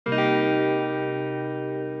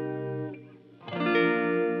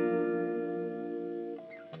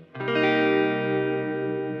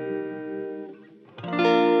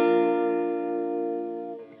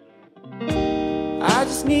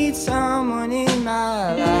just need someone in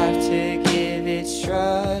my life to give it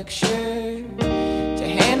structure, to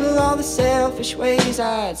handle all the selfish ways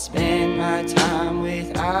I'd spend my time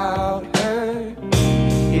without her.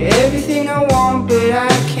 You're everything I want, but I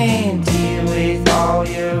can't deal with all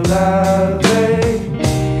your lovers.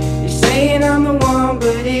 You're saying I'm the one,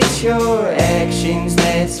 but it's your actions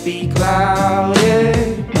that speak louder.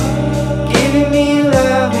 Giving me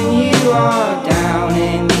love and you are down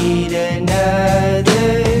and need another.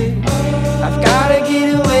 I've gotta get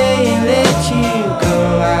away and let you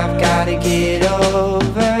go, I've gotta get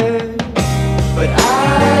over. But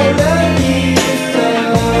I love you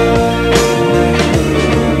so.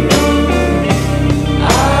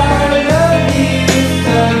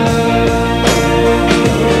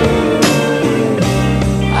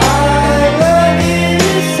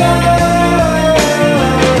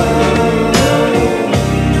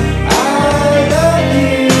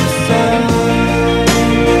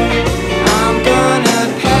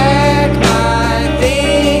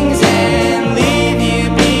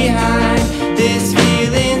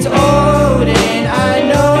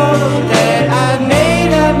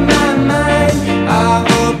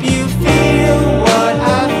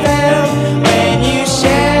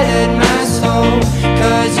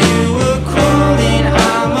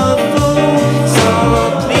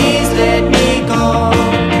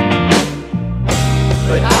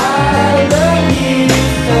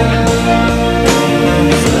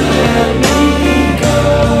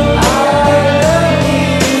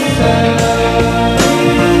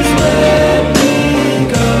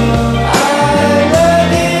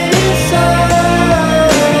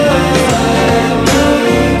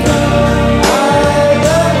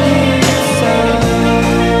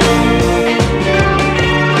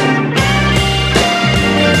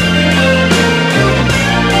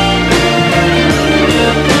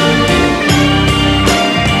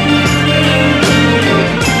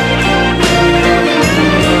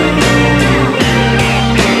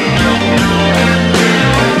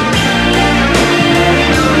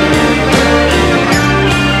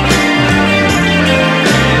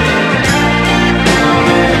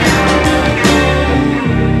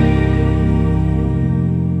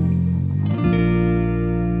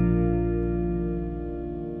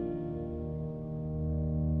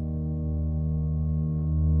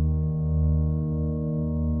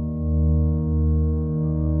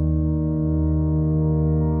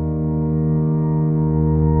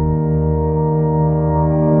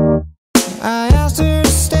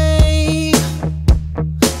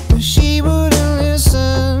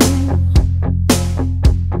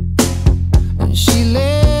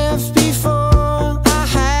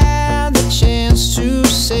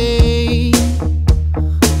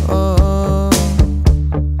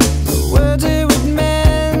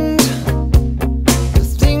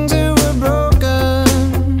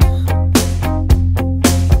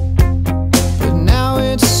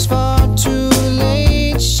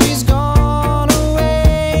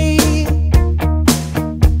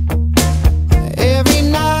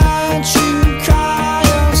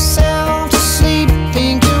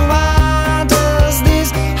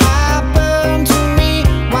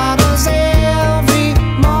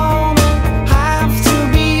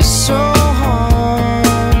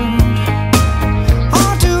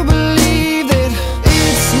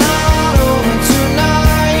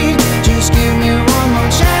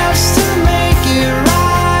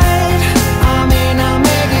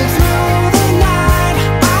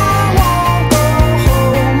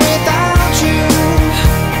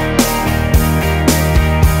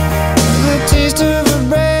 taste of